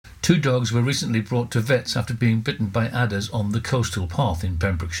Two dogs were recently brought to vets after being bitten by adders on the coastal path in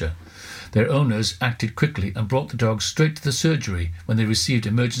Pembrokeshire. Their owners acted quickly and brought the dogs straight to the surgery when they received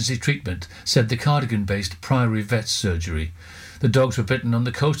emergency treatment, said the Cardigan-based Priory Vets Surgery. The dogs were bitten on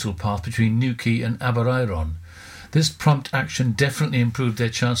the coastal path between Newquay and Aberaeron. This prompt action definitely improved their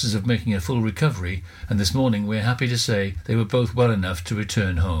chances of making a full recovery, and this morning we're happy to say they were both well enough to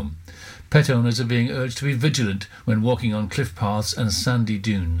return home. Pet owners are being urged to be vigilant when walking on cliff paths and sandy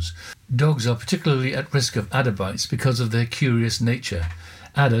dunes. Dogs are particularly at risk of adder bites because of their curious nature.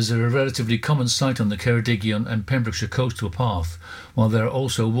 Adders are a relatively common sight on the Ceredigion and Pembrokeshire coastal path, while there are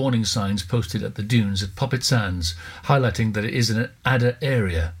also warning signs posted at the dunes at Poppet Sands, highlighting that it is an adder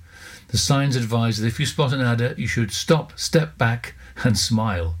area. The signs advise that if you spot an adder, you should stop, step back and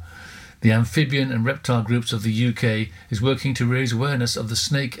smile. The amphibian and reptile groups of the UK is working to raise awareness of the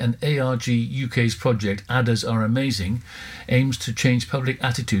snake, and ARG UK's project Adders Are Amazing aims to change public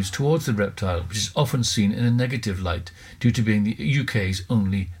attitudes towards the reptile, which is often seen in a negative light due to being the UK's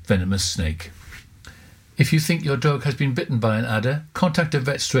only venomous snake. If you think your dog has been bitten by an adder, contact a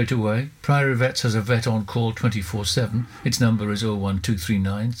vet straight away. Priory Vets has a vet on call 24/7. Its number is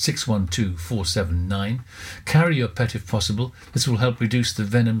 01239 612 479. Carry your pet if possible. This will help reduce the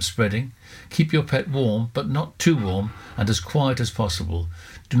venom spreading. Keep your pet warm, but not too warm, and as quiet as possible.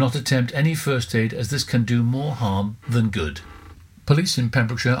 Do not attempt any first aid, as this can do more harm than good. Police in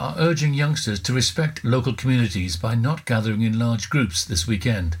Pembrokeshire are urging youngsters to respect local communities by not gathering in large groups this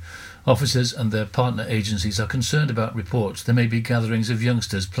weekend. Officers and their partner agencies are concerned about reports there may be gatherings of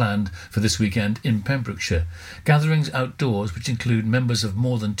youngsters planned for this weekend in Pembrokeshire. Gatherings outdoors, which include members of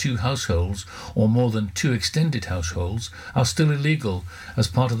more than 2 households or more than 2 extended households, are still illegal as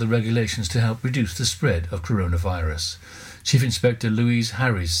part of the regulations to help reduce the spread of coronavirus. Chief Inspector Louise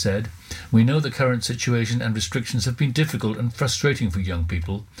Harries said, "We know the current situation and restrictions have been difficult and frustrating for young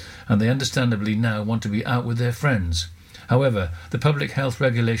people, and they understandably now want to be out with their friends. However, the public health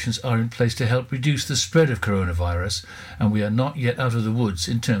regulations are in place to help reduce the spread of coronavirus, and we are not yet out of the woods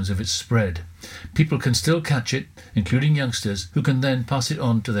in terms of its spread. People can still catch it, including youngsters, who can then pass it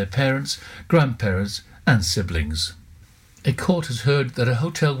on to their parents, grandparents and siblings." A court has heard that a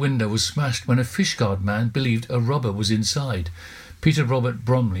hotel window was smashed when a fishguard man believed a robber was inside. Peter Robert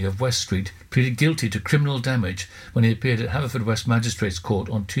Bromley of West Street pleaded guilty to criminal damage when he appeared at Haverfordwest Magistrates Court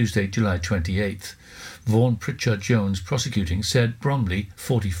on Tuesday, July 28th. Vaughan Pritchard Jones, prosecuting, said Bromley,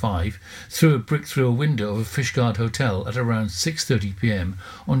 45, threw a brick through a window of a Fishguard hotel at around 6:30 p.m.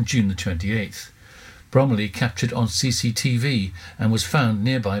 on June the 28th. Bromley captured on CCTV and was found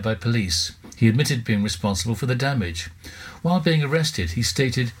nearby by police. He admitted being responsible for the damage. While being arrested, he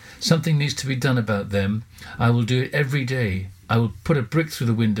stated, "Something needs to be done about them. I will do it every day. I will put a brick through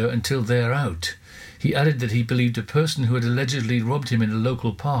the window until they are out." He added that he believed a person who had allegedly robbed him in a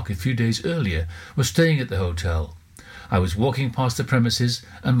local park a few days earlier was staying at the hotel. "I was walking past the premises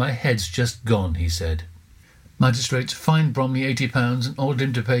and my head's just gone," he said. Magistrates fined Bromley £80 and ordered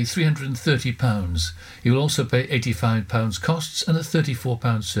him to pay £330. He will also pay £85 costs and a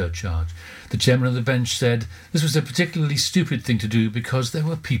 £34 surcharge. The chairman of the bench said this was a particularly stupid thing to do because there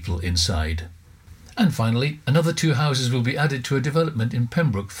were people inside. And finally, another 2 houses will be added to a development in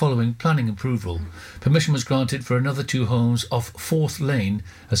Pembroke following planning approval. Permission was granted for another 2 homes off 4th Lane,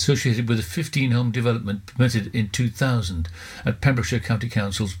 associated with a 15-home development permitted in 2000 at Pembrokeshire County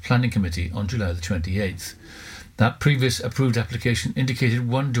Council's Planning Committee on July the 28th. That previous approved application indicated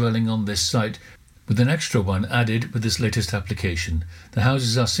 1 dwelling on this site, with an extra one added with this latest application. The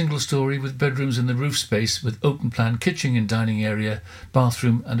houses are single-storey with bedrooms in the roof space, with open-plan kitchen and dining area,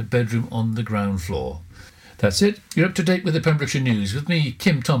 bathroom and a bedroom on the ground floor. That's it. You're up to date with the Pembrokeshire News with me,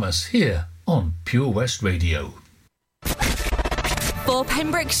 Kim Thomas, here on Pure West Radio. For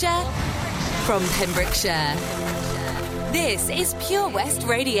Pembrokeshire, from Pembrokeshire, this is Pure West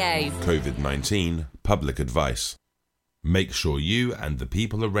Radio. COVID-19 public advice. Make sure you and the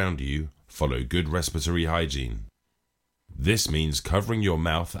people around you follow good respiratory hygiene. This means covering your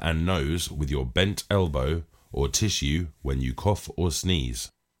mouth and nose with your bent elbow or tissue when you cough or sneeze.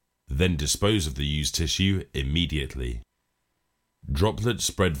 Then dispose of the used tissue immediately. Droplets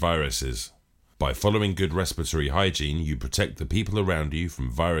spread viruses. By following good respiratory hygiene, you protect the people around you from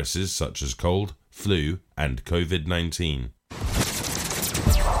viruses such as cold, flu, and COVID-19.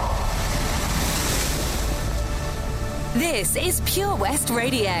 This is Pure West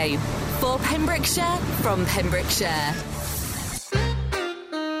Radio. For Pembrokeshire, from Pembrokeshire.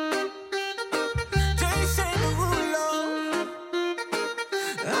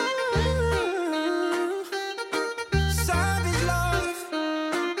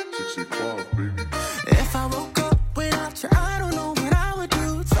 If I woke up without you, I don't know what I would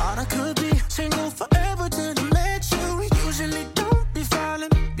do. Thought I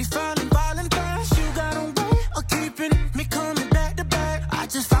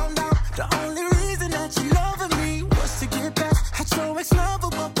makes love,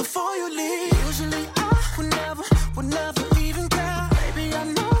 but before you leave, usually I would never even care. Baby, I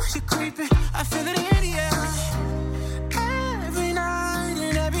know you're creepy, I feel it in the air. Every night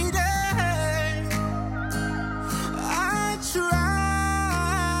and every day, I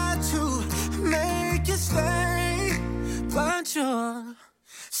try to make you stay, but you're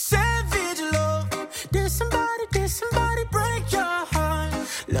savage love. Did somebody break your heart?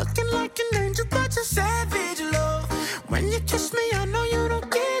 Looking like an angel, but you're savage love. When you kiss me, I know you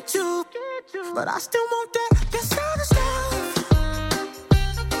don't get to, but I still want that. You're savage love.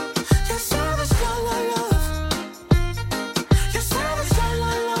 You're savage love. You're savage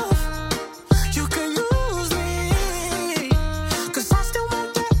love. You can use me, 'cause I still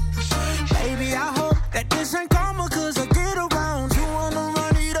want that. Baby, I hope that this ain't karma, 'cause I get around. You wanna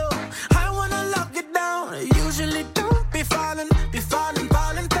run it up, I wanna lock it down. I usually don't be falling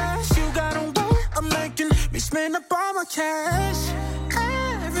fast. You got a way of making me spend up all my cash.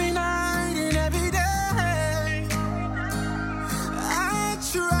 Every night and every day, I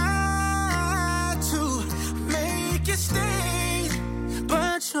try to make you stay,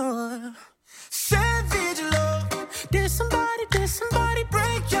 but you're savage love. Did somebody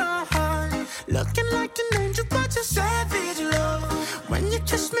break your heart? Looking like an angel, but you're savage love. When you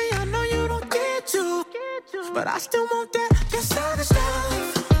kiss me, I know you don't get to, but I still want that. You're savage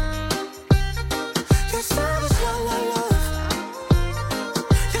love. You're savage love.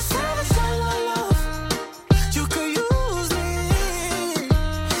 You're savage love. You could use me,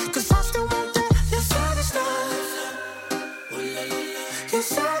 'cause I still want that. You're savage love. You're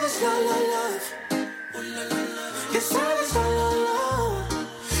savage love. You're savage love.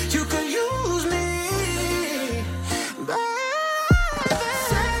 You could use me, baby.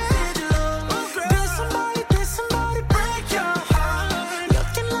 Savage love. Did somebody break your heart?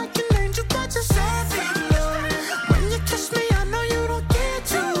 Looking like an angel, but you're savage love. When you kiss me, I know you don't get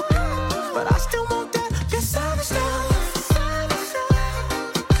to, but I still want that. You're savage love.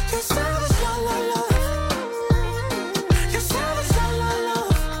 You're savage love. You're savage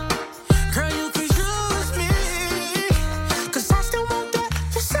love. Girl, you could use me, 'cause I still want that.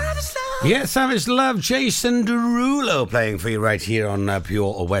 You're savage love. Yeah, Savage Love, Jason Derulo playing for you right here on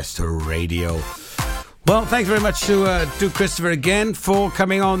Pure West Radio. Well, thanks very much to Christopher again for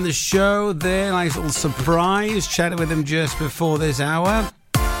coming on the show there. Nice little surprise, chatted with him just before this hour.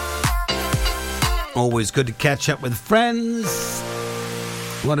 Always good to catch up with friends.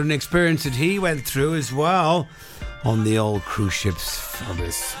 What an experience that he went through as well on the old cruise ships.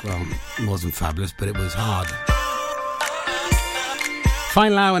 Fabulous. Well, it wasn't fabulous, but it was hard.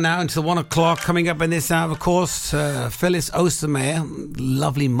 Final hour now until 1 o'clock. Coming up in this hour, of course, Phyllis Ostermeyer,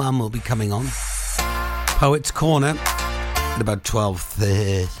 lovely mum, will be coming on. Poets Corner at about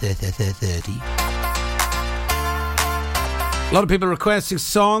 12:30. A lot of people requesting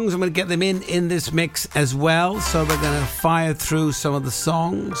songs. I'm going to get them in this mix as well. So we're going to fire through some of the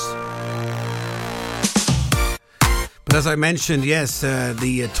songs. But as I mentioned, yes,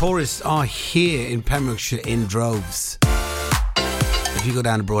 the tourists are here in Pembrokeshire in droves. If you go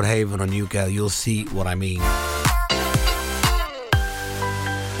down to Broadhaven or Newgale, you'll see what I mean.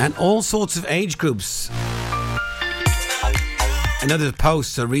 And all sorts of age groups. Another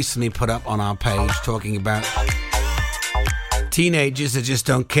post I recently put up on our page talking about teenagers that just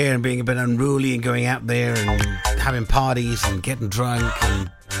don't care and being a bit unruly and going out there and having parties and getting drunk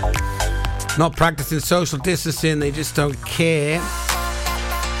and not practicing social distancing. They just don't care.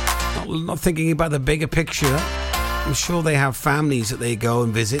 Not thinking about the bigger picture. I'm sure they have families that they go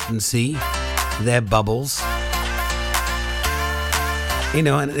and visit and see, their bubbles. You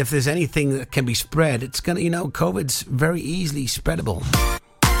know, and if there's anything that can be spread, it's going to, COVID's very easily spreadable.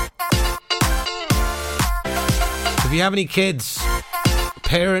 If you have any kids,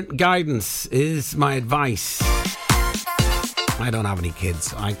 parent guidance is my advice. I don't have any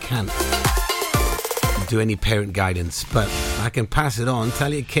kids. I can't do any parent guidance, but I can pass it on.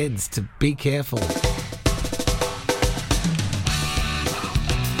 Tell your kids to be careful.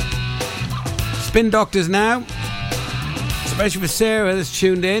 Spin Doctors now, especially for Sarah that's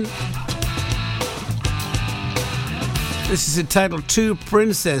tuned in. This is entitled Two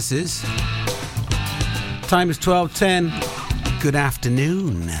Princesses. Time is 12:10. Good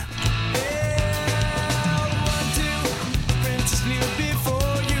afternoon.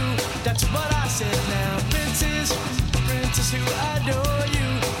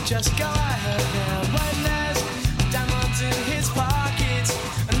 Just go ahead now, one last diamonds in his pockets,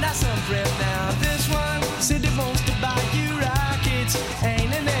 and that's some bread now. This one said he wants to buy you rockets,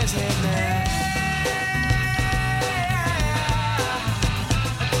 ain't in his head now.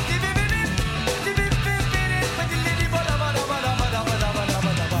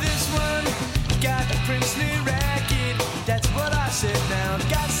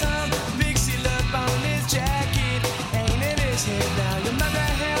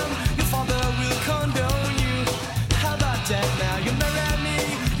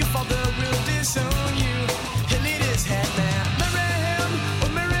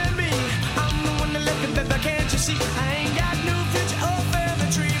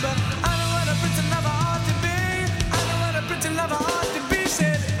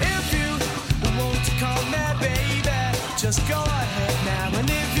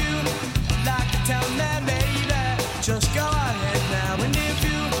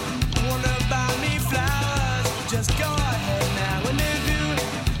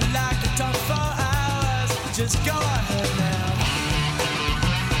 just go ahead now.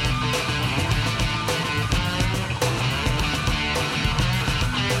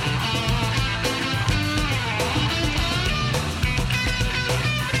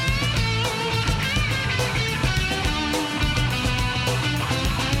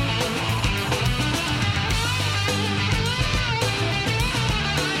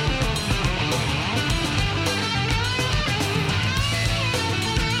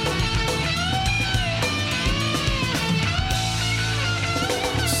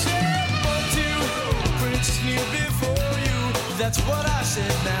 That's what I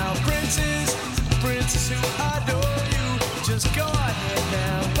said now. Princes who adore you, just go ahead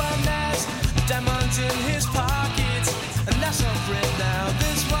now. When there's diamonds in his pockets, and that's not friend now.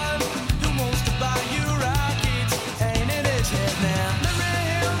 This one who wants to buy you rockets ain't in his head now. Marry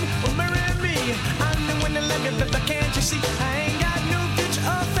him or marry me, I'm the one that love you, but can't you see? I ain't got no future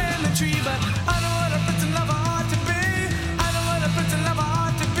or family tree, but I know what a prince and lover ought to be. I know what a prince and lover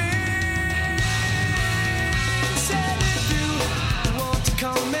ought to be. Said if you want to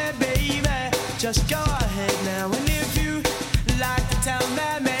call me baby, just go ahead now. And if you like to tell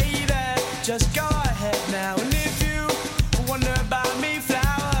me maybe, just go ahead now. And if you wonder about me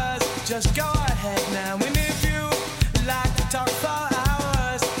flowers, just go ahead now. And if you like to talk for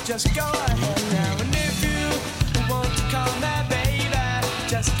hours, just go ahead now. And if you want to call me baby,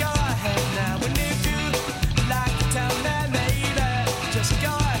 just go ahead now. And if you like to tell me maybe, just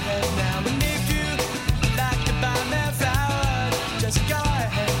go ahead now. And if you like to buy me flowers, just go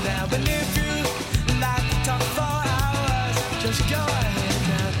ahead now. And if you like to talk for hours, just go ahead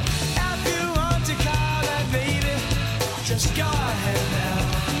now. If you want to call me baby, just go ahead now.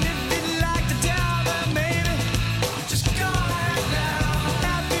 And if you like to tell me maybe, just go ahead now.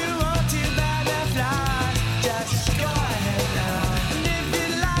 If you want to buy me flowers, just go ahead now. And if you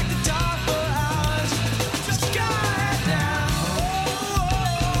like to talk for hours, just go ahead now.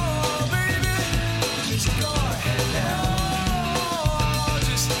 Oh, baby, just go ahead now. Oh,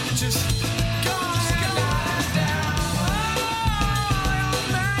 just go ahead now. Oh,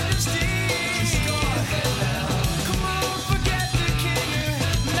 your majesty, just go ahead now. Come on, forget the king.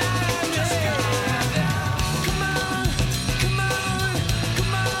 Just go ahead now. Come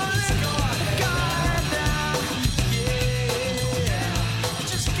on, let's go ahead now. Yeah,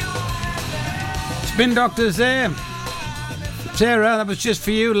 just go ahead now. Spin Doctors there. Sarah, that was just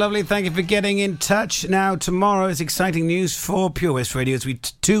for you. Lovely. Thank you for getting in touch. Now, tomorrow is exciting news for Pure West Radio. As we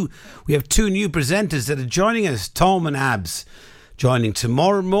have two new presenters that are joining us, Tom and Abs, joining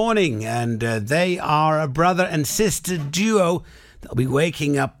tomorrow morning. And they are a brother and sister duo that'll be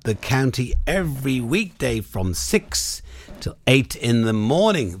waking up the county every weekday from 6 till 8 in the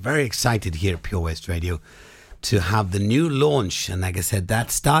morning. Very excited here at Pure West Radio to have the new launch. And like I said,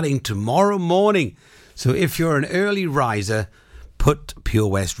 that's starting tomorrow morning. So if you're an early riser, put Pure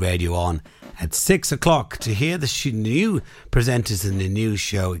West Radio on at 6 o'clock to hear the new presenters in the new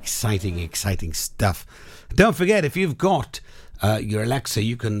show. Exciting stuff. Don't forget, if you've got your Alexa,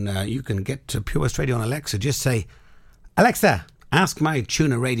 you can get to Pure West Radio on Alexa. Just say, Alexa, ask my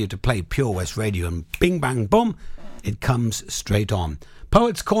tuner radio to play Pure West Radio, and bing bang boom, it comes straight on.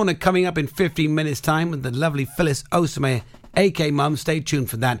 Poets Corner coming up in 15 minutes time with the lovely Phyllis Osame, AK Mum. Stay tuned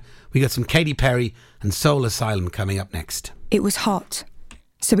for that. We got some Katy Perry and Soul Asylum coming up next. It was hot,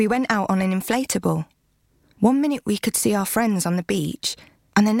 so we went out on an inflatable. 1 minute we could see our friends on the beach,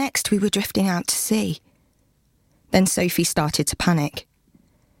 and the next we were drifting out to sea. Then Sophie started to panic.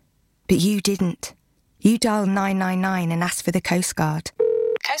 But you didn't. You dialed 999 and asked for the Coast Guard.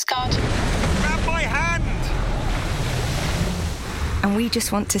 Coast Guard. Grab my hand! And we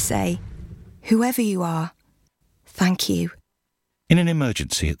just want to say, whoever you are, thank you. In an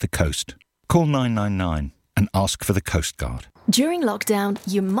emergency at the coast, call 999 and ask for the Coast Guard. During lockdown,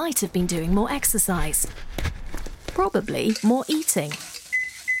 you might have been doing more exercise. Probably more eating.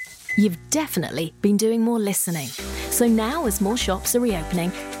 You've definitely been doing more listening. So now, as more shops are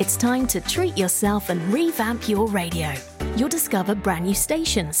reopening, it's time to treat yourself and revamp your radio. You'll discover brand new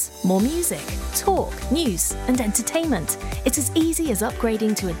stations, more music, talk, news and entertainment. It's as easy as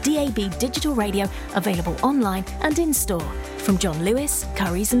upgrading to a DAB digital radio available online and in-store. From John Lewis,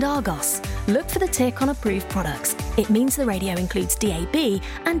 Currys and Argos. Look for the tick on approved products. It means the radio includes DAB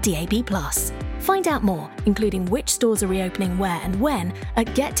and DAB+. Find out more, including which stores are reopening where and when, at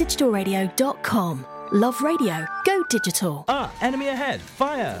getdigitalradio.com. Love radio. Go digital. Ah, enemy ahead.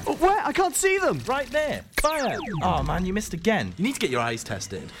 Fire. Oh, where? I can't see them. Right there. Fire. Oh, man, you missed again. You need to get your eyes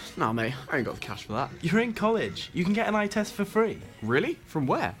tested. Nah, mate, I ain't got the cash for that. You're in college. You can get an eye test for free. Really? From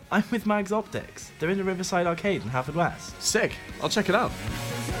where? I'm with Mags Optics. They're in the Riverside Arcade in Haverfordwest. Sick. I'll check it out.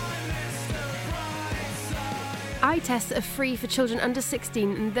 Eye tests are free for children under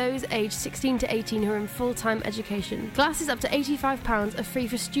 16 and those aged 16 to 18 who are in full-time education. Glasses up to £85 are free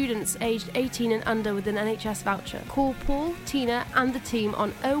for students aged 18 and under with an NHS voucher. Call Paul, Tina and the team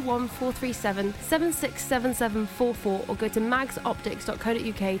on 01437 767744 or go to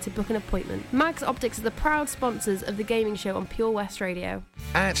magsoptics.co.uk to book an appointment. Mags Optics are the proud sponsors of the gaming show on Pure West Radio.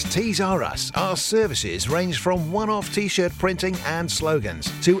 At Tees R Us, our services range from one-off t-shirt printing and slogans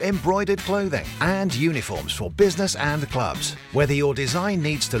to embroidered clothing and uniforms for business and clubs. Whether your design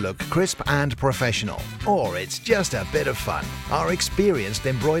needs to look crisp and professional or it's just a bit of fun, our experienced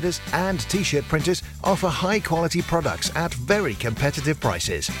embroiders and t-shirt printers offer high-quality products at very competitive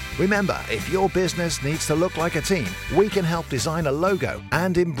prices. Remember, if your business needs to look like a team, we can help design a logo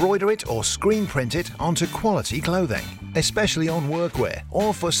and embroider it or screen print it onto quality clothing, especially on workwear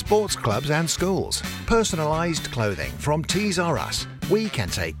or for sports clubs and schools. Personalised clothing from Tees R Us. We can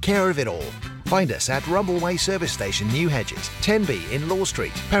take care of it all. Find us at Rumbleway Service Station, New Hedges, 10B in Law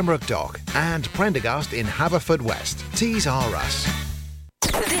Street, Pembroke Dock and Prendergast in Haverfordwest. Tees R Us.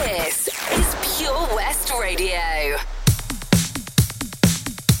 This is Pure West Radio.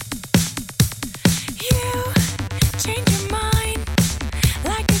 Change your mind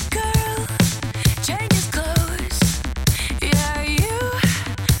like a girl changes clothes. Yeah, you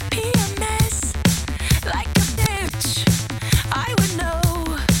be a mess like a bitch. I would know.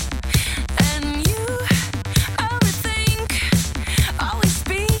 And you overthink, always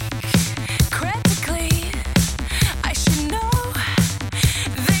speak critically. I should know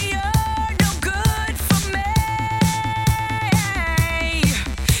that you're no good for me.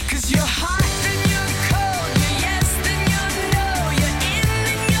 'Cause you're hot and you're cold. You're yes then you're no. You're in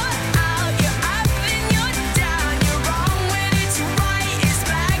and you're out. You're up and you're down. You're wrong when it's right. It's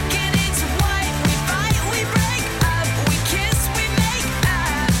black and it's white. We fight, we break up. We kiss, we make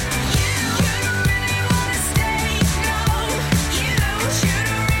up. You don't really wanna stay, no. You don't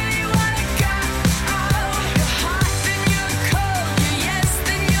really wanna go. You're hot then you're cold. You're yes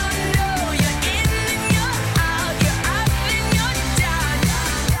then you're no. You're in and you're out. You're up and you're down.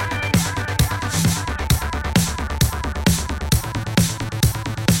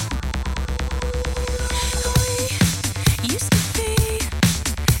 We used to be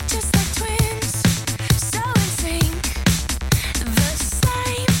just like twins, so in sync. The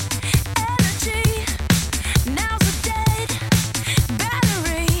same energy. Now's a dead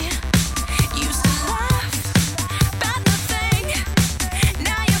battery. Used to laugh about nothing.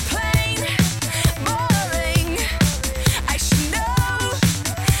 Now you're plain boring. I should know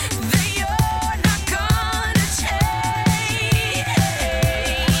that you're not gonna change.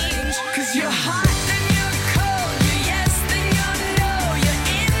 'Cause you're hot then you're cold. You're yes then you're no. You're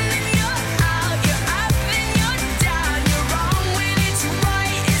in and you're out. You're up and you're down. You're wrong when it's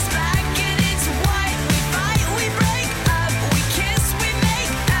right. It's black and it's white. We fight, we break up. We kiss, we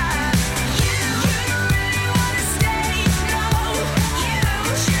make up. You don't really wanna stay, no. You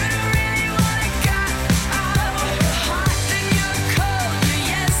don't really wanna go. You're hot then you're cold. You're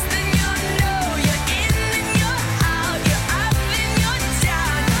yes then you're no. You're in and you're out. You're up and you're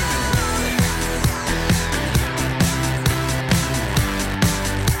down.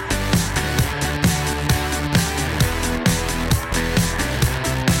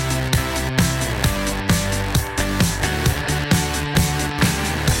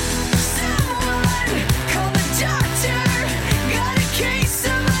 Someone call the doctor. Got a case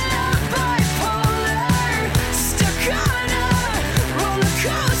of love bipolar. Stuck on a roller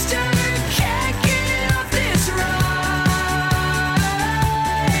coaster. Can't get off this ride.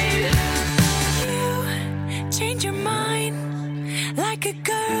 You change your mind like a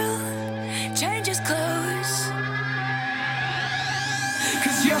girl changes clothes.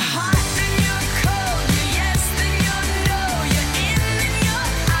 'Cause you're hot then you're cold. You're yes then you're no. You're in and you're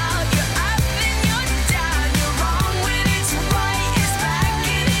out. You're up and you're down. You're wrong when it's right. It's black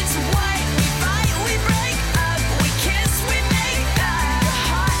and it's white. We fight, we break up. We kiss, we make up. You're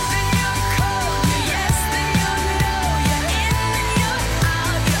hot then you're cold. You're yes then you're no. You're in and you're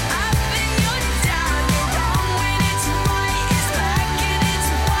out. You're up and you're down. You're wrong when it's right. It's black and it's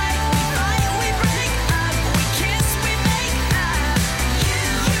white. We fight, we break up. We kiss, we make up. You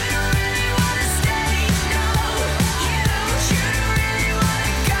don't really wanna stay, no. You don't really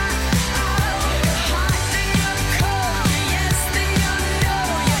wanna go. You're hot then you're cold. You're yes then you're no.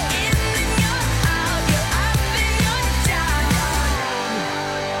 You're in and you're out. You're up and you're down.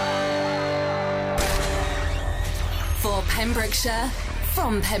 For Pembrokeshire,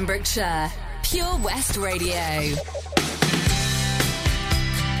 from Pembrokeshire, Pure West Radio.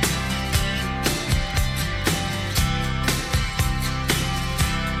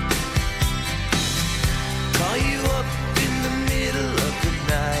 Call you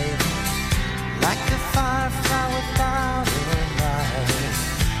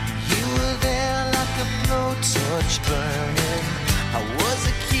switch burning. I was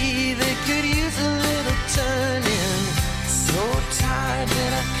a key that could use a little turning. So tired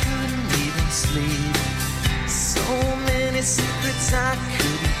that I couldn't even sleep. So many secrets I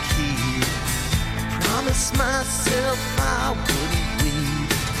couldn't keep. I promised myself I wouldn't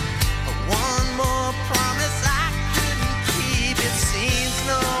weep. One more promise I couldn't keep. It seems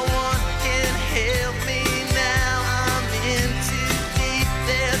no one can help me now. I'm in too deep.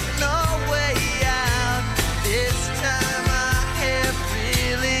 There's no way out. This time I have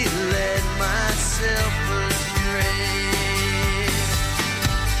really let myself astray.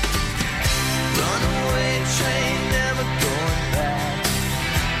 Runaway train, never going back.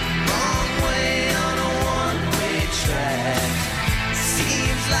 Wrong way on a one-way track.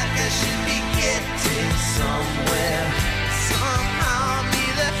 Seems like I should be getting somewhere. Somehow I'm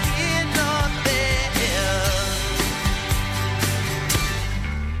neither here nor there.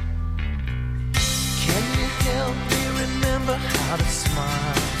 Can you help me remember how to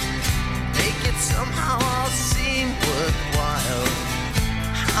smile? Make it somehow all seem worthwhile.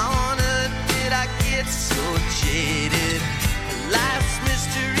 How on earth did I get so jaded? Life's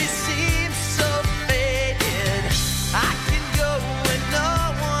mystery seems so faded. I can go when no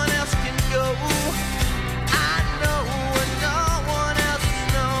one else can go. I know when no one else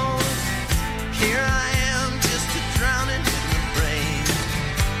knows. Here I am, just a drowning in the rain,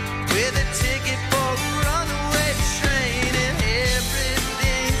 with a ticket for a runaway train, and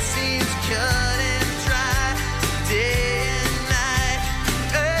everything seems cut and dry. Day and night,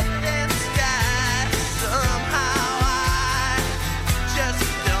 earth and sky. Somehow I just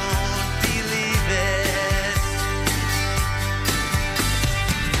don't believe it.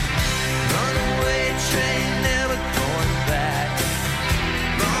 Runaway train, never going back.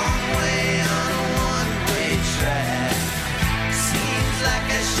 Wrong way on a one-way track. Seems like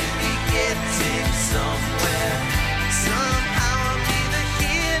I should be getting somewhere. Somehow I'm neither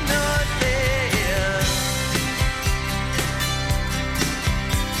here nor there.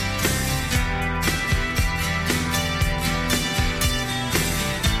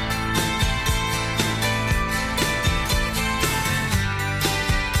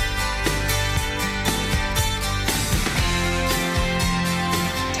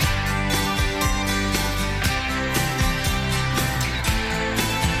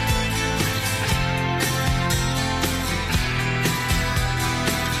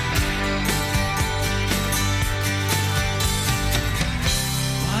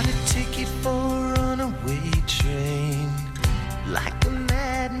 Bought a ticket for a runaway train, like a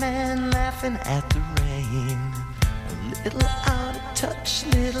madman laughing at the rain. A little out of touch,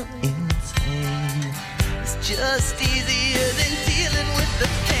 little insane. It's just easier than dealing with the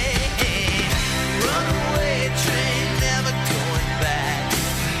pain. Runaway train, never going back.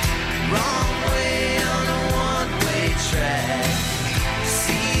 Wrong way on a one-way track.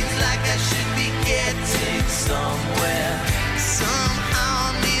 Seems like I should be getting somewhere. Somehow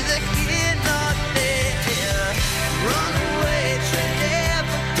I'm neither here nor there. Runaway train,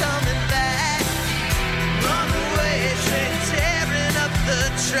 never coming back. Runaway train, tearing up the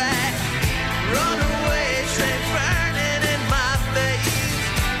track. Runaway train, burning in my veins.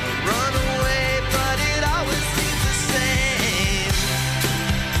 Runaway, but it always seems the same.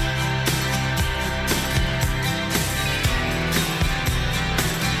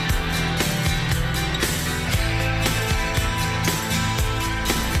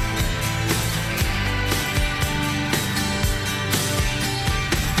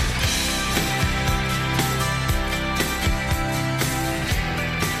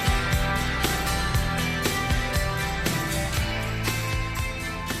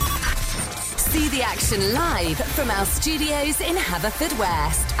 See the action live from our studios in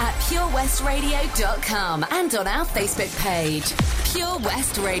Haverfordwest at purewestradio.com and on our Facebook page, Pure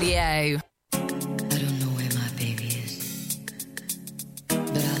West Radio.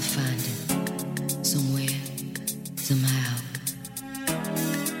 But I'll find it somewhere, somehow.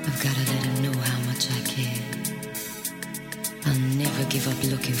 I've got to let him know how much I care. I'll never give up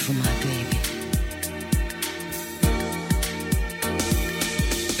looking for my baby.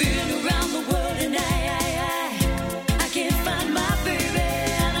 Been around the world and I can't find my baby.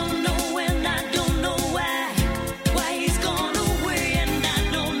 I don't know when, I don't know why he's gone away, and I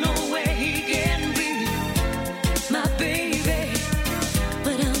don't know where he can be. My baby,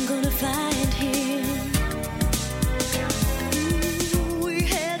 but I'm gonna find him. We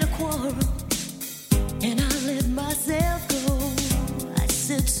had a quarrel, and I let myself go. I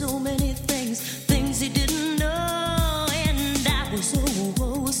said so many things he didn't know, and I was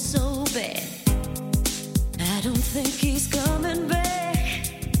oh so bad. I don't think he's coming back.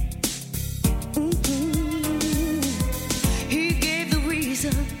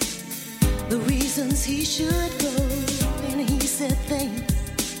 reason, the reasons he should go. And he said things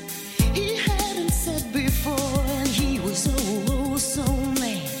he hadn't said before, and he was oh so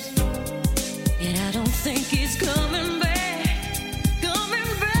mad. And I don't think he's coming back,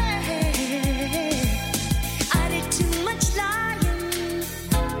 coming back. I did too much lying,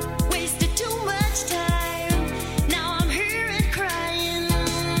 wasted too much time. Now I'm here and crying.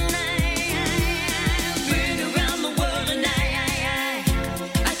 I've been around the world and I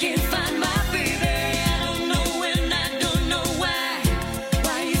can't find my baby. I don't know and I don't know why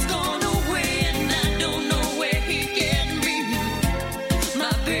he's gone away, and I don't know where he can be,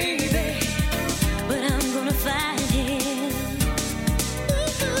 my baby. But I'm gonna find him.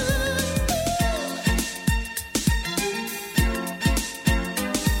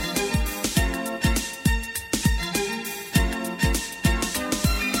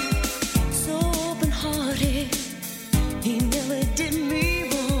 So open-hearted, he never did me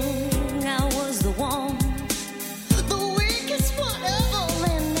wrong. I was the one, the weakest one ever,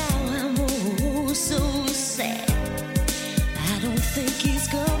 and now I'm oh so sad. I don't think he's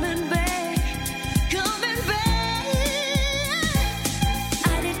coming back, coming back.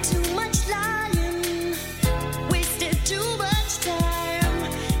 I did too much lying, wasted too much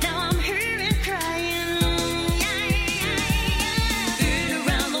time. Now I'm here and crying. Been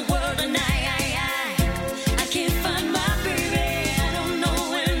around the world and I can't find my baby. I don't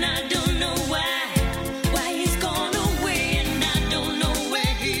know and I don't know why he's gone away, and I don't know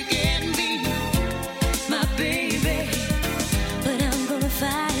where he can be, my baby. But I'm gonna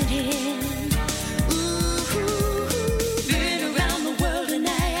find him. Ooh, been around the world and I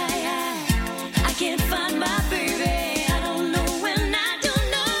can't find my baby. I don't know and I don't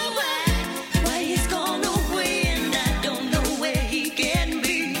know why he's gone away, and I don't know where he can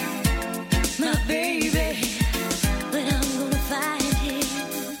be, my baby. But I'm gonna find him.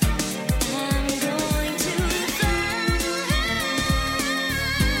 I'm going to find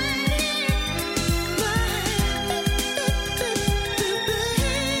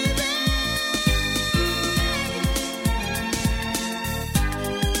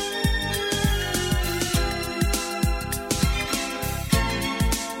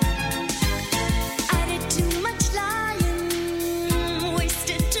I did too much lying,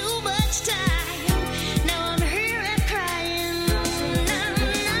 wasted too much time. Now I'm here and crying.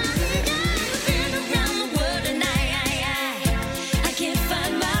 Been around the world and I can't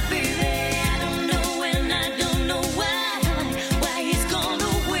find my baby. I don't know and I don't know why he's gone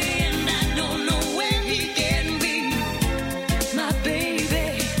away, and I don't know where he can be, my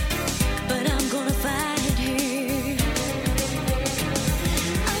baby. But I'm gonna find him.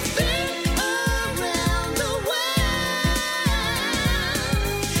 I've been around the world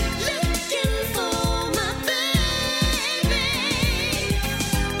looking for my baby.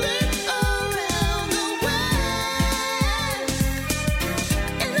 Been around the world,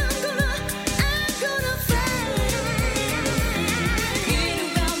 and I'm gonna find him. Been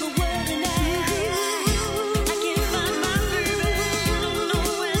around the world and I can't find my baby. I don't know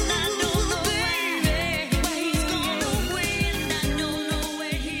and I don't know why he's gone away, and I don't know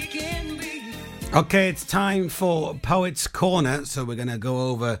where he can be. Okay, it's time for Poets Corner, so we're going to go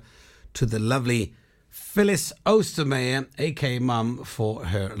over to the lovely Phyllis Ostermeyer, aka Mum, for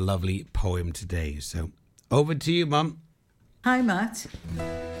her lovely poem today. So over to you, Mum. Hi, Matt.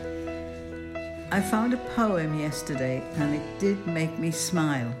 I found a poem yesterday and it did make me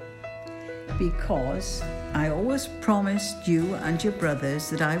smile, because I always promised you and your brothers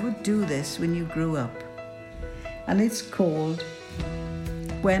that I would do this when you grew up. And it's called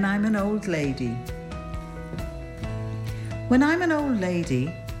When I'm an Old Lady. When I'm an old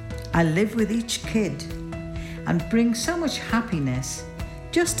lady, I live with each kid and bring so much happiness,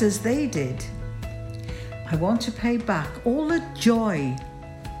 just as they did. I want to pay back all the joy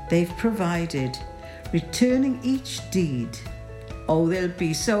they've provided, returning each deed. Oh, they'll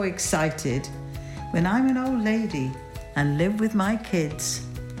be so excited when I'm an old lady and live with my kids.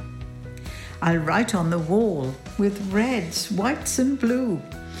 I'll write on the wall with reds, whites and blue,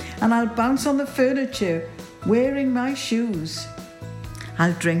 and I'll bounce on the furniture wearing my shoes.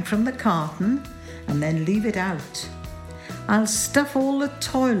 I'll drink from the carton and then leave it out. I'll stuff all the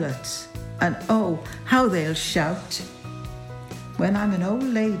toilets, and oh, how they'll shout when I'm an old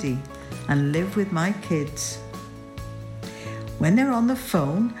lady and live with my kids. When they're on the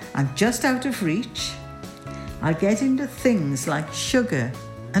phone and just out of reach, I'll get into things like sugar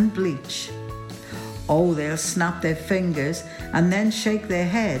and bleach. Oh, they'll snap their fingers and then shake their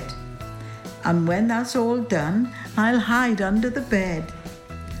head. And when that's all done, I'll hide under the bed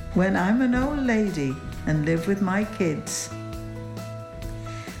when I'm an old lady and live with my kids.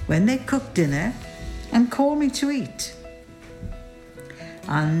 when they cook dinner and call me to eat.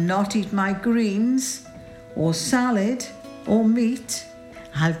 I'll not eat my greens or salad or meat.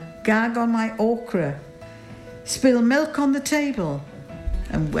 I'll gag on my okra, spill milk on the table,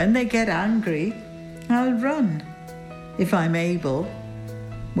 and when they get angry, I'll run, if I'm able,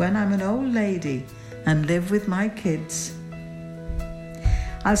 when I'm an old lady and live with my kids.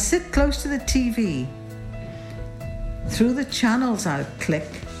 I'll sit close to the TV. Through the channels I'll click.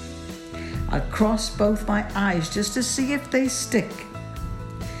 I'll cross both my eyes just to see if they stick.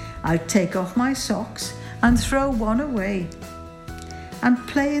 I'll take off my socks and throw one away and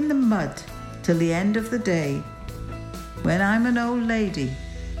play in the mud till the end of the day, when I'm an old lady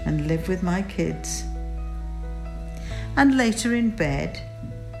and live with my kids. And later in bed,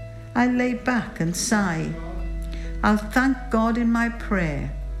 I lay back and sigh. I'll thank God in my prayer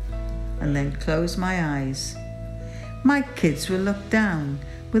and then close my eyes. My kids will look down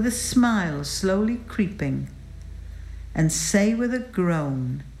with a smile slowly creeping and say with a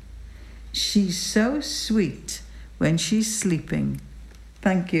groan, "She's so sweet when she's sleeping."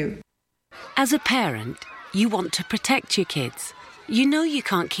 Thank you. As a parent, you want to protect your kids. You know you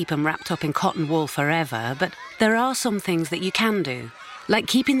can't keep them wrapped up in cotton wool forever, but there are some things that you can do, like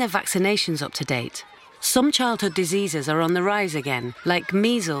keeping their vaccinations up to date. Some childhood diseases are on the rise again, like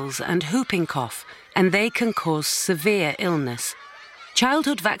measles and whooping cough, and they can cause severe illness.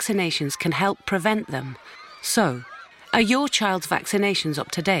 Childhood vaccinations can help prevent them. So, are your child's vaccinations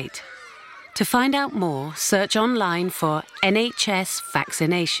up to date? To find out more, search online for NHS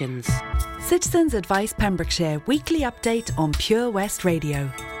vaccinations. Citizens Advice Pembrokeshire weekly update on Pure West Radio.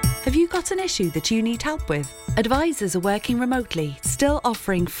 Have you got an issue that you need help with? Advisors are working remotely, still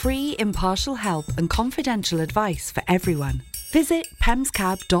offering free, impartial help and confidential advice for everyone. Visit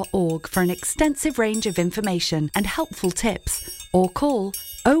pemscab.org for an extensive range of information and helpful tips, or call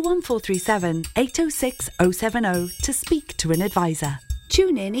 01437 806 070 to speak to an advisor.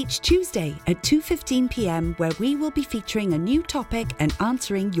 Tune in each Tuesday at 2:15 p.m, where we will be featuring a new topic and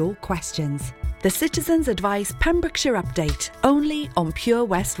answering your questions. The Citizens Advice Pembrokeshire Update, only on Pure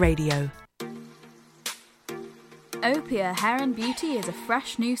West Radio. Opia Hair and Beauty is a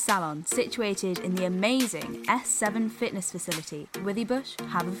fresh new salon situated in the amazing S7 Fitness Facility, Withybush,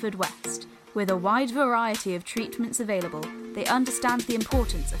 Haverfordwest. With a wide variety of treatments available, they understand the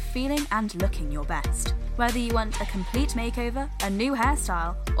importance of feeling and looking your best. Whether you want a complete makeover, a new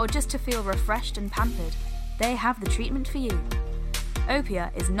hairstyle, or just to feel refreshed and pampered, they have the treatment for you.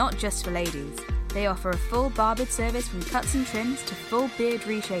 Opia is not just for ladies. They offer a full barbed service from cuts and trims to full beard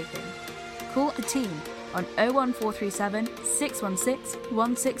reshaping. Call the team on 01437 616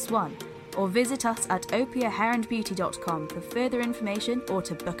 161 or visit us at opiahairandbeauty.com for further information or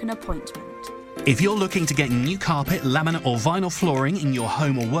to book an appointment. If you're looking to get new carpet, laminate or vinyl flooring in your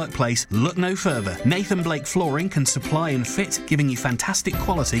home or workplace, look no further. Nathan Blake Flooring can supply and fit, giving you fantastic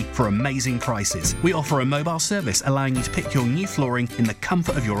quality for amazing prices. We offer a mobile service allowing you to pick your new flooring in the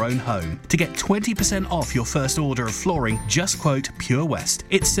comfort of your own home. To get 20% off your first order of flooring, just quote Pure West.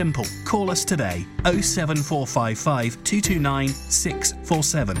 It's simple. Call us today, 07455 229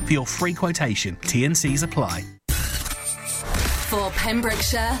 647 for your free quotation. T&Cs apply. For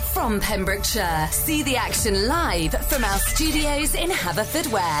Pembrokeshire, from Pembrokeshire. See the action live from our studios in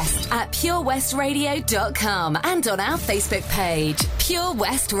Haverfordwest at purewestradio.com and on our Facebook page, Pure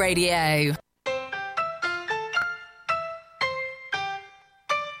West Radio.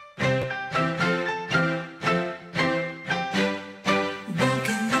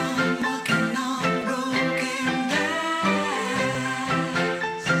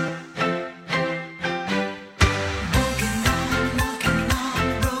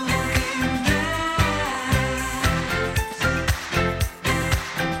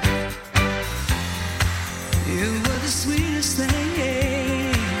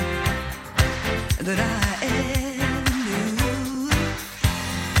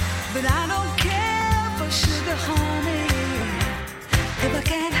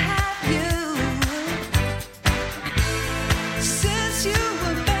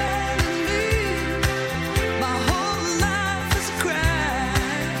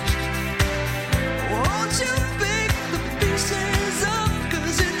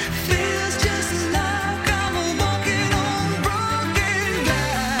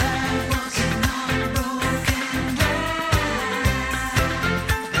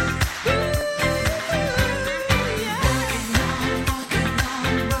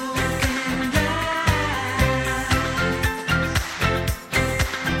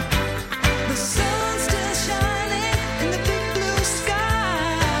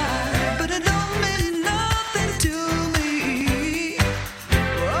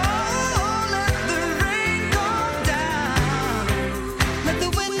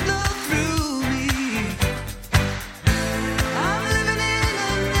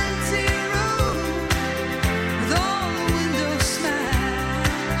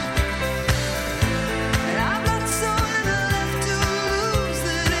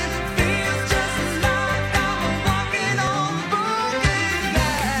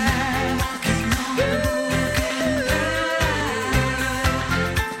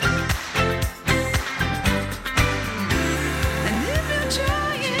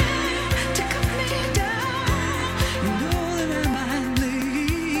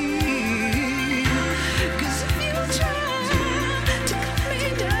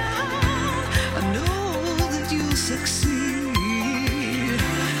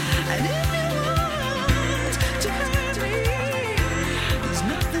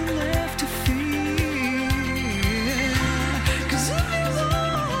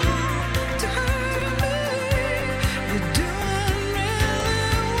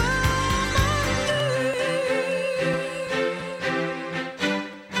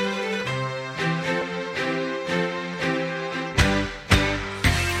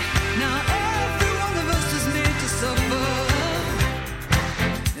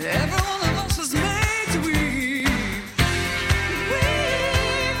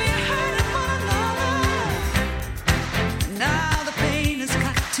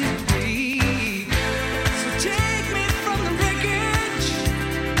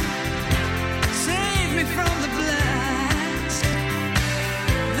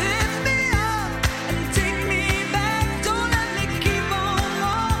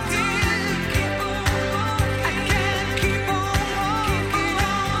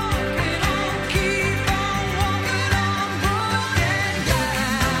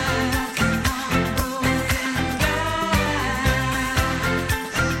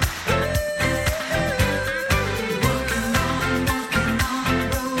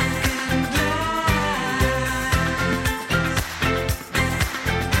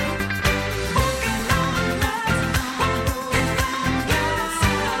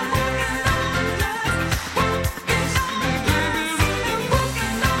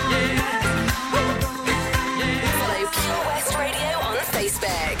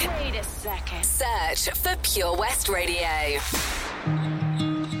 Pure West Radio. I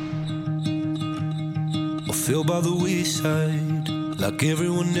fell by the wayside like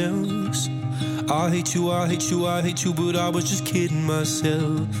everyone else. I hate you, I hate you, I hate you, but I was just kidding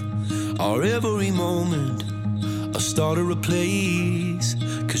myself. Our every moment I started a place,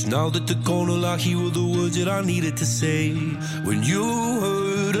 'cause now that they're gone, all I hear were the words that I needed to say. When you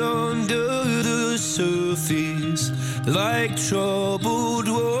hurt under the surface, like troubled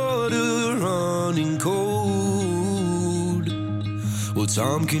water running cold. Well,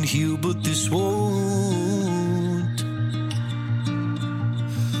 time can heal, but this won't.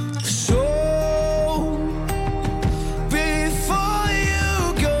 So before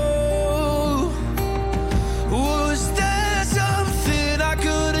you go, was there something I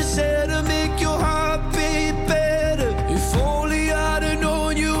could have said to make your heart beat better? If only I'd have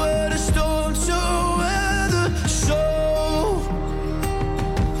known you were the storm to weather. So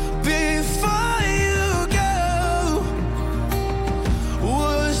before you go,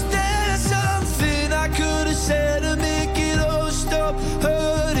 was there something I could have said to make it all stop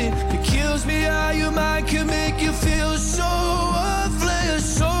hurting? It kills me how your mind can make you feel so worthless.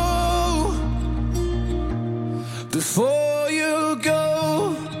 So before you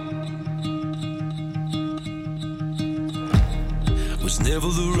go, was never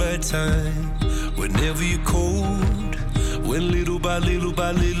the right time, whenever you're cold, went little by little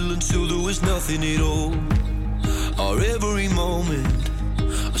by little until there was nothing at all. Our every moment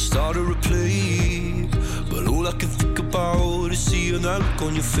I started to play, but all I can think about is seeing that look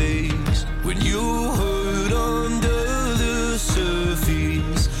on your face. When you hurt under the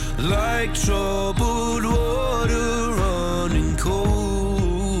surface, like troubled water running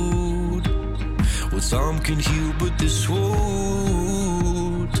cold. Well, time can heal, but this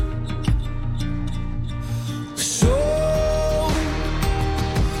won't. So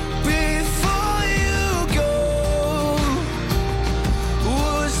before you go,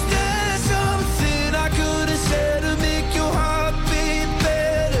 was there something I could have said to make your heart beat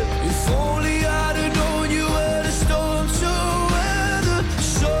better? If only I'd have known you were the storm to weather.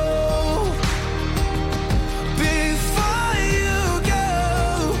 So before you go,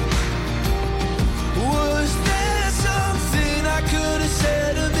 was there something I could have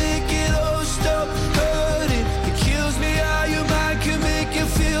said to make it all stop hurting? It kills me how your mind can make you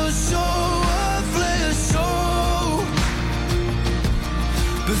feel so worthless. So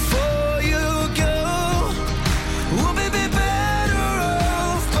before you go, we'll be better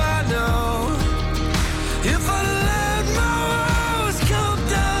off by now. If I let my walls come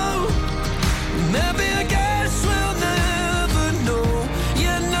down, maybe I guess we'll never know.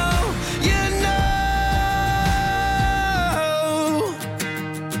 You know, you know.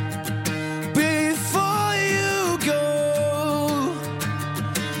 Before you go,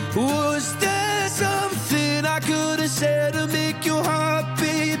 was there something I could have said to make your heart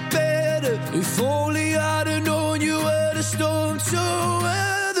beat better? If only I'd have known you were the storm to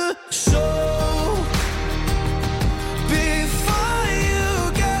weather. So before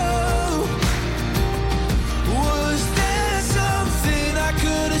you go, was there something I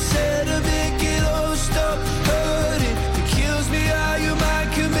could have said to make it all stop hurting? It kills me how your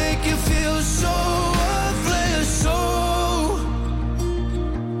mind can make you feel so worthless. So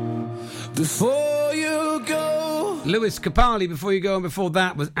before you go. Lewis Capaldi, Before You Go, and before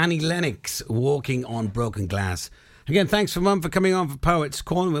that was Annie Lennox, Walking on Broken Glass. Again, thanks for Mum for coming on for Poets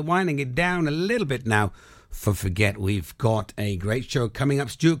Corner. We're winding it down a little bit now for Forget. We've got a great show coming up.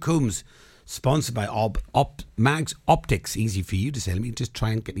 Stuart Coombs, sponsored by Mags Optics. Easy for you to say. Let me just try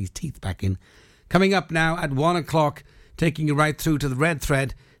and get these teeth back in. Coming up now at 1 o'clock, taking you right through to the Red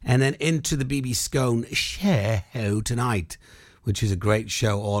Thread and then into the BB Scone show tonight, which is a great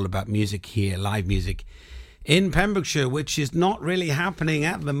show all about music here, live music in Pembrokeshire, which is not really happening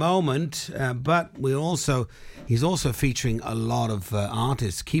at the moment, but he's also featuring a lot of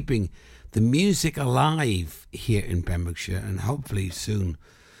artists keeping the music alive here in Pembrokeshire, and hopefully soon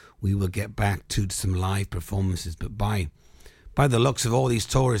we will get back to some live performances. But by the looks of all these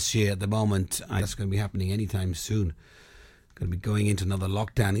tourists here at the moment, that's going to be happening anytime soon. Going to be going into another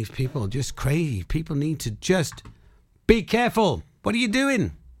lockdown. These people are just crazy. People need to just be careful. What are you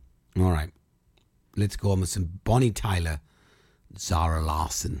doing? All right. Let's go on with some Bonnie Tyler, Zara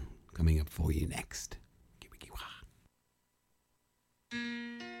Larsson, coming up for you next.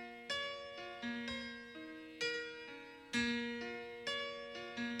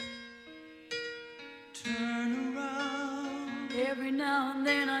 Turn around. Every now and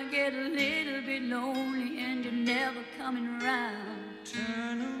then I get a little bit lonely and you're never coming around.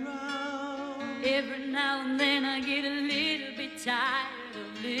 Turn around. Every now and then I get a little bit tired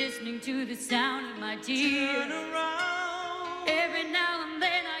of listening to the sound of my tears. Turn around. Every now and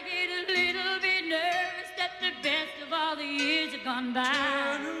then I get a little bit nervous that the best of all the years have gone by.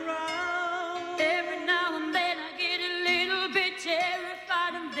 Turn around. Every now and then I get a little bit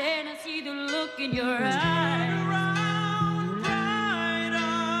terrified, and then I see the look in your eyes. Turn around, bright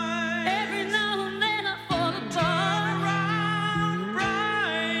eyes. Every now and then I fall apart. Turn around,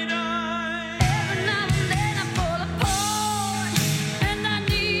 bright eyes. Every now and then I fall apart, and I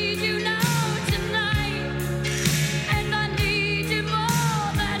need you now tonight, and I need you more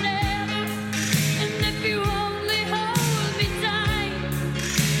than ever. And if you only hold me tight,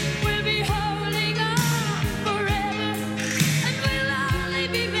 we'll be holding on forever, and we'll only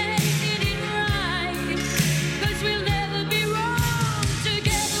be making it right, 'cause we'll never be wrong.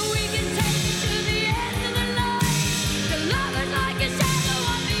 Together we can take it to the end of the line. The love is like a shadow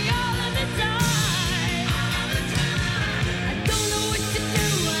on me all of the time. I don't know what to do,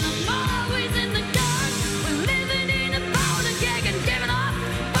 and I'm always in the dark. We're living in a powder keg and giving off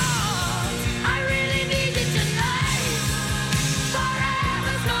balls. I really need you tonight.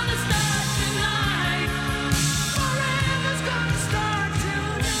 Forever's gonna start tonight. Forever's gonna start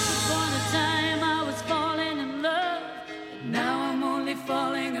tonight. Upon a time I was falling in love, but now I'm only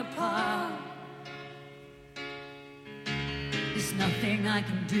falling apart. There's nothing I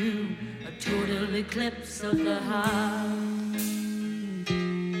can do, a total eclipse of the heart.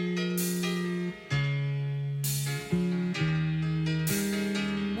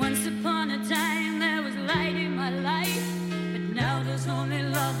 Once upon a time there was light in my life, but now there's only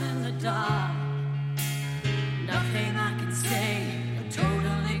love in the dark. Nothing I can say, a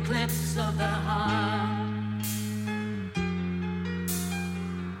total eclipse of the heart.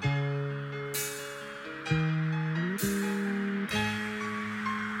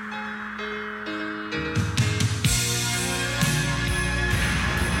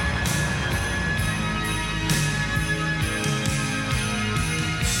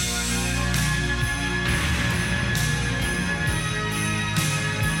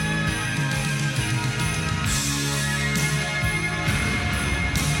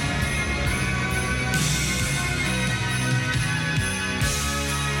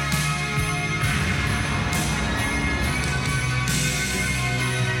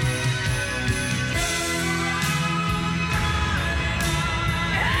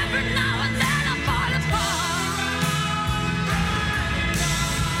 Every now and then I fall apart.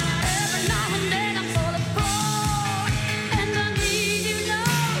 Every now and then I fall apart, and I need you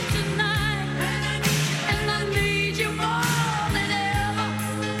now tonight, and I need you more than ever.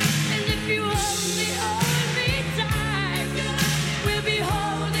 And if you only hold me tight, we'll be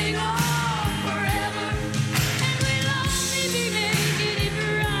holding on forever, and we'll only be making it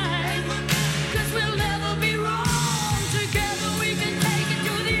right, 'cause we'll never be wrong. Together we can take it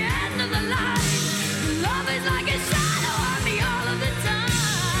to the end of the line. Love is like a shadow on me all of the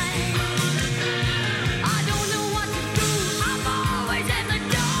time. I don't know what to do, I'm always in the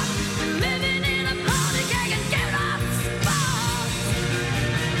dark. Living in a powder keg and giving off sparks.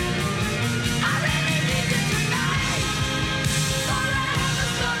 I really need you tonight.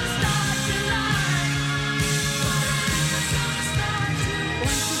 Forever's gonna start tonight. Forever's gonna start tonight.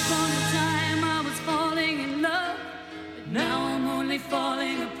 Once upon a time I was falling in love, but now I'm only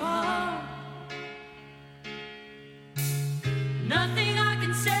falling apart. Nothing I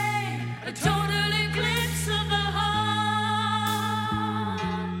can say, a total eclipse of the heart.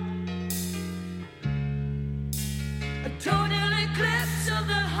 A total eclipse of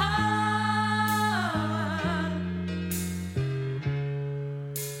the heart.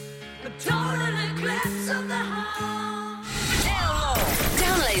 A total eclipse of the heart.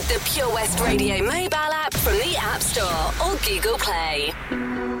 Download the Pure West Radio mobile app from the App Store or Google Play.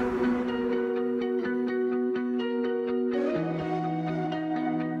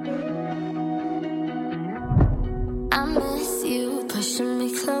 I miss you, pushing me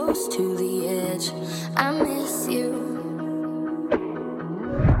close to the edge. I miss you.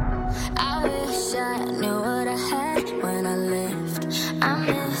 I wish I knew what I had when I left. I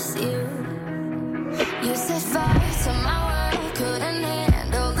miss you. You set fire to my world, couldn't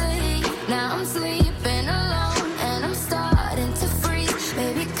handle the heat. Now I'm sleeping alone and I'm starting to freeze.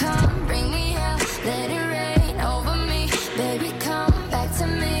 Baby, come bring me out, let it rain over me. Baby, come back to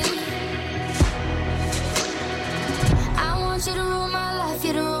me. I want you to rule my life,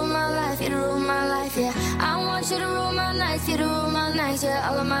 you to rule my life, you to rule my life, yeah. I want you to rule my nights, you to rule my nights, yeah.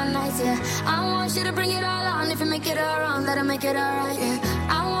 All of my nights, yeah. I want you to bring it all on. If you make it all wrong, that'll make it all right, yeah.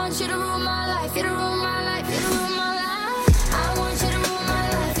 I want you to rule my life, you to rule my life, you to rule my life. I want you to rule my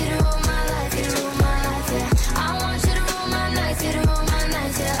life, you to rule my life, you to rule my life, yeah. I want you to rule my nights, you to rule my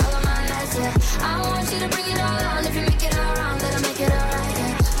nights,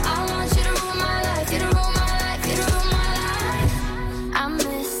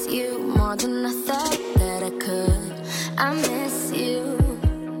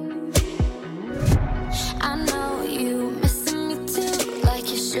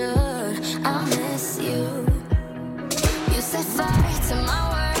 should. I miss you. You set fire to my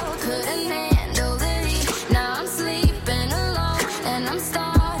world, couldn't handle the heat. Now I'm sleeping alone and I'm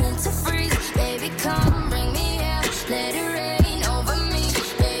starting to freeze. Baby, come bring me air, let it rain over me.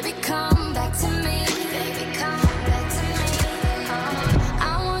 Baby, come back to me. Baby, come back to me.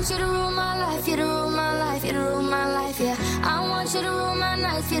 I want you to rule my life, you to rule my life, you to rule my life, yeah. I want you to rule my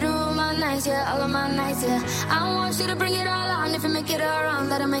nights, you to rule my nights, yeah. All of my nights, yeah. I want you to bring it all on. If you make it all wrong,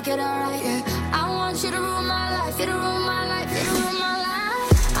 let it make it all right, yeah. I want you to rule my life, you to rule my life, you to rule my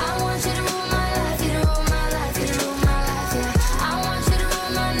life. I want you to rule my life, you to rule my life, you to rule my life, yeah. I want you to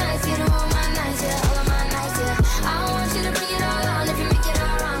rule my nights, you to rule my nights, yeah. All of my nights, yeah. I want you to bring it all on. If you make it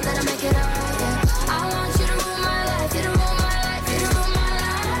all wrong, let it make it all right, yeah. I want you to rule my life, you to rule my life, you to rule my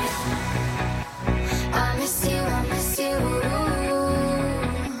life. I miss you, I miss you.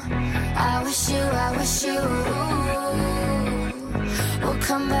 I wish you, I wish you. Well,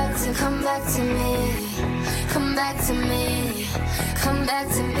 come back to me, come back to me, come back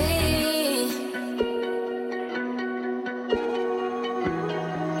to me.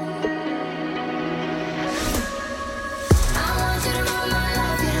 I want you to rule my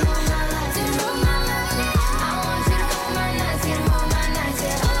life, you to rule my life, you to rule my life, yeah. I want you to rule my nights, you to rule my nights,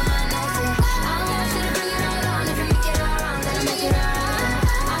 yeah. All of my nights, yeah. I want you to bring it all on. If you make it all wrong, then I'll make it all right.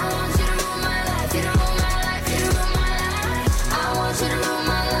 I want you to rule my life, you to rule my life, you to rule my life. I want you to rule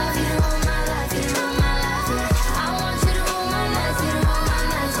my life, you to rule my life, you to rule my life, yeah. I want you to rule my nights, you to rule my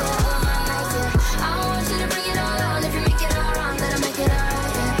nights, yeah. All of my nights, yeah. I want you to bring it all on. If you make it all wrong, then I'll make it all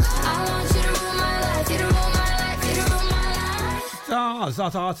right, yeah. I want you to rule my life, you to rule my life, you to rule my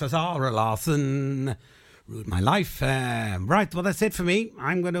life. Zara Larsson. Ruined my life. Right, well, that's it for me.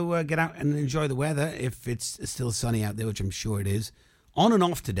 I'm going to get out and enjoy the weather if it's still sunny out there, which I'm sure it is. On and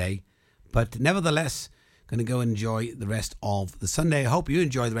off today, but nevertheless, going to go and enjoy the rest of the Sunday. I hope you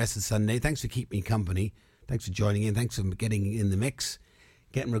enjoy the rest of the Sunday. Thanks for keeping me company. Thanks for joining in. Thanks for getting in the mix,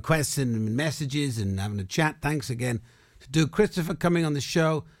 getting requests and messages and having a chat. Thanks again to Doug Christopher coming on the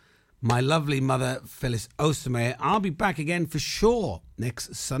show. My lovely mother, Phyllis Ostermeyer. I'll be back again for sure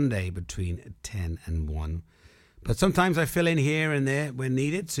next Sunday between 10 and 1. But sometimes I fill in here and there when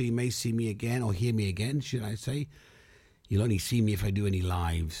needed, so you may see me again or hear me again, should I say. You'll only see me if I do any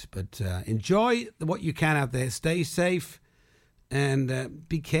lives. But enjoy what you can out there. Stay safe and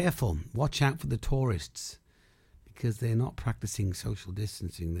be careful. Watch out for the tourists because they're not practicing social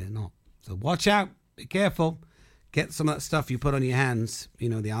distancing. They're not. So watch out. Be careful. Get some of that stuff you put on your hands, you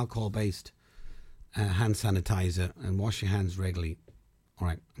know, the alcohol-based hand sanitizer, and wash your hands regularly. All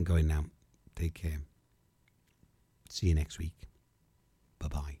right, I'm going now. Take care. See you next week.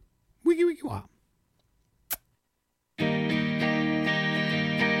 Bye-bye. Wiggy wiggy wah.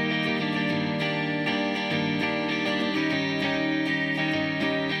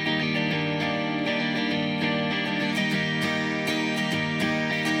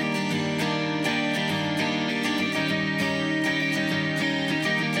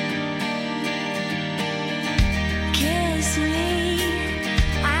 Kiss me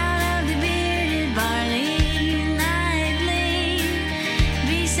out of the bearded barley nightly,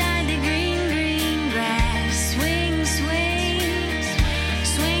 beside the green, green grass. Swing, swing,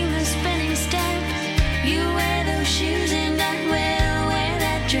 swing the spinning step. You wear those shoes and I will wear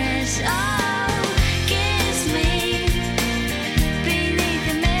that dress. Oh, kiss me beneath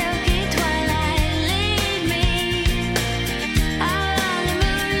the milky twilight. Lead me out on the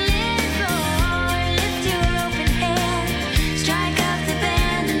moonlit floor. Lift your open hair, strike up the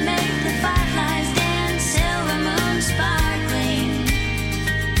band and make the fireflies dance. Silver moon sparkling,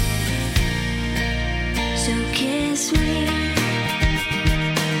 so kiss me.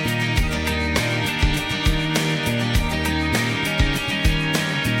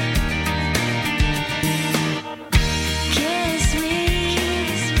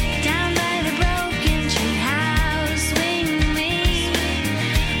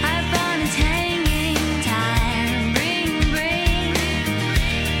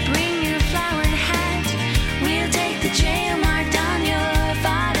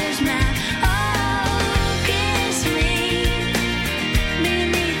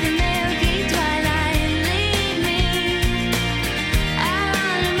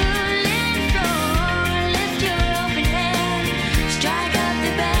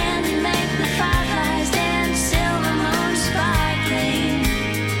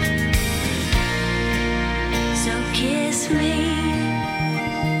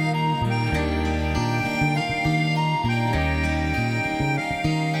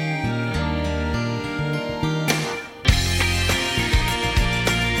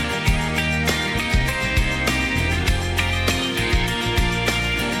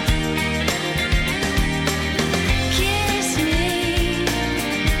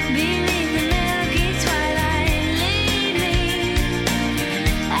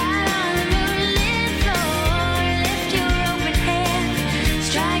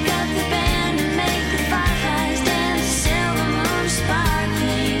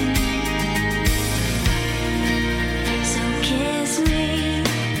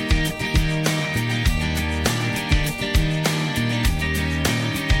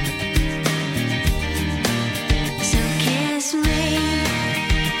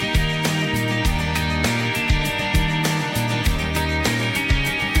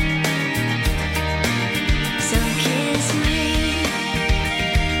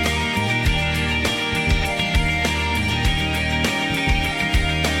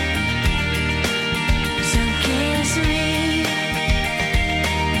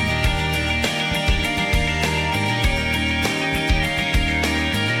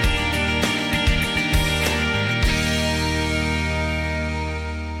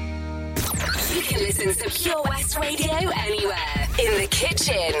 Listen to Pure West Radio anywhere. In the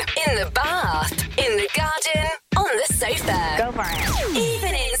kitchen, in the bath, in the garden, on the sofa. Go for it.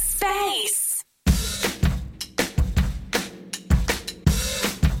 Even in space.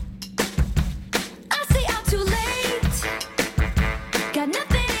 I say I'm too late. Got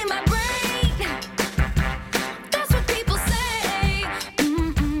nothing in my brain. That's what people say.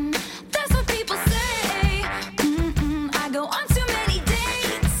 That's what people say. I go on too many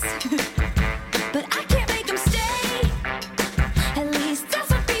dates, but I can't make them stay. At least that's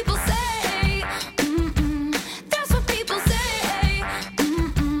what people say. That's what people say.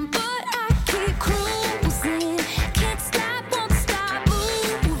 But I keep cruising. Can't stop, won't stop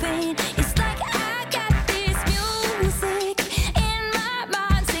moving. It's like I got this music in my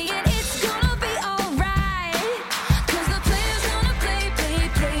mind saying it's gonna be alright. 'Cause the player's gonna play.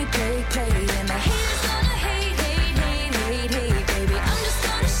 And the haters gonna hate. Baby, I'm just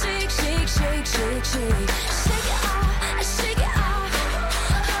gonna shake. Shake it off, shake it off.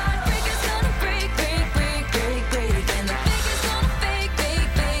 Heartbreaker's gonna break. And the faker's gonna fake.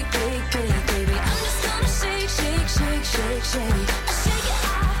 Baby, I'm just gonna shake.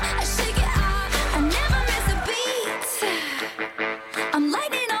 I shake it off. I never miss a beat. I'm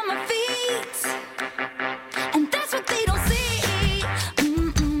lightning on my feet. And that's what they don't see.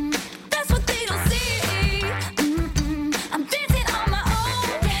 That's what they don't see. I'm dancing on my own.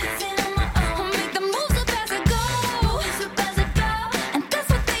 Make the moves up as I go. And that's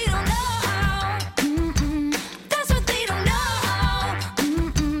what they don't know. That's what they don't know.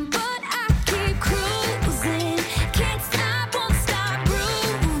 But I keep cruising. Can't stop, won't stop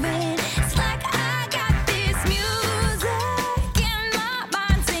grooving. It's like I got this music in my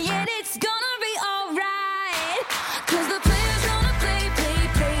mind saying it's gonna be alright. 'Cause the player's gonna play.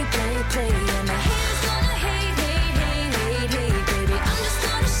 And the haters gonna hate. Baby, I'm just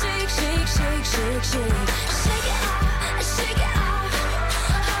gonna shake. Shake it off.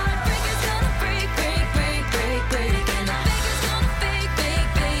 Heartbreaker's gonna break. And the faker's gonna fake.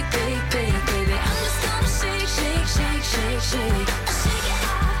 Baby, I'm just gonna shake.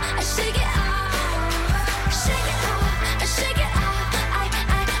 I shake it off. I shake it off. I shake it off. I shake it off.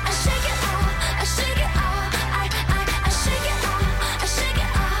 I shake it off. I shake it off. I shake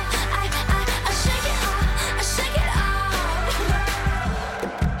it off. I shake it off. I shake it off.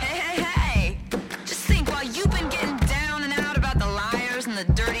 Hey. Just think, while you've been getting down and out about the liars and the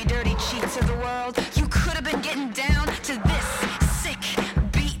dirty cheats of the world, you could have been getting down to this sick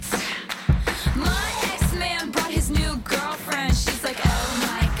beat. My ex-man brought his new girlfriend. She's like, oh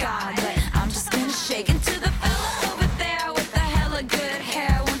my god, but I'm just gonna shake into the fella over there with the hella good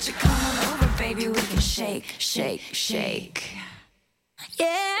hair. Won't you come on over, baby? We can shake.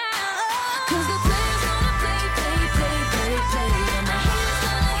 Yeah. 'Cause the player's gonna play.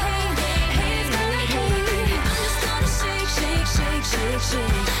 And the haters gonna hate. I'm just gonna shake.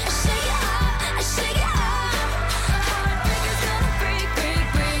 I shake it off. Heartbreaker's gonna break.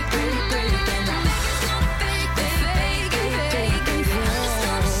 And the faker's gonna fake. Baby, I'm just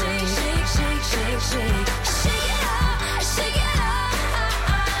gonna shake. I shake it off. I shake it off.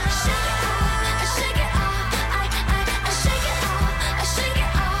 I shake it off. I shake it off. I shake it off. I shake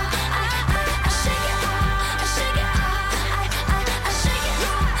it off. I shake it off. I shake it off.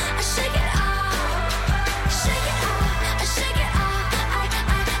 I shake it off. Shake it off. I shake it off.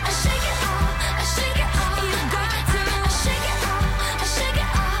 I shake it off. I shake it off. You got to. I shake it off. I shake it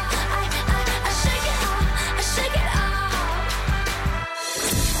off. I shake it off. I shake it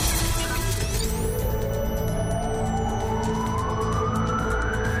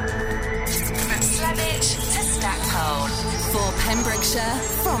From Slevich to Stackpole. For Pembrokeshire,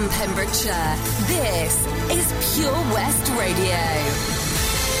 from Pembrokeshire, this is Pure West Radio.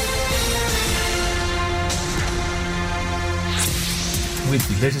 With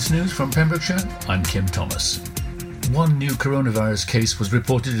the latest news from Pembrokeshire, I'm Kim Thomas. One new coronavirus case was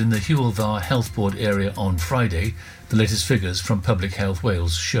reported in the Hywel Dda Health Board area on Friday, the latest figures from Public Health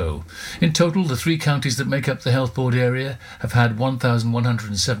Wales show. In total, the 3 counties that make up the Health Board area have had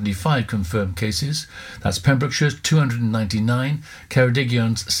 1,175 confirmed cases. That's Pembrokeshire's 299,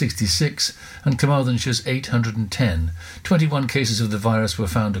 Ceredigion 66 and Carmarthensire's 810. 21 cases of the virus were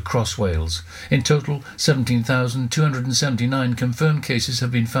found across Wales. In total, 17,279 confirmed cases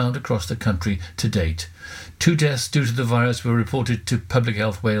have been found across the country to date. 2 deaths due to the virus were reported to Public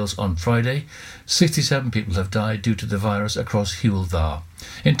Health Wales on Friday. 67 people have died due to the virus across Hywel Dda.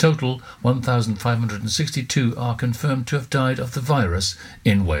 In total, 1,562 are confirmed to have died of the virus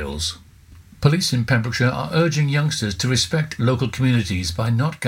in Wales. Police in Pembrokeshire are urging youngsters to respect local communities by not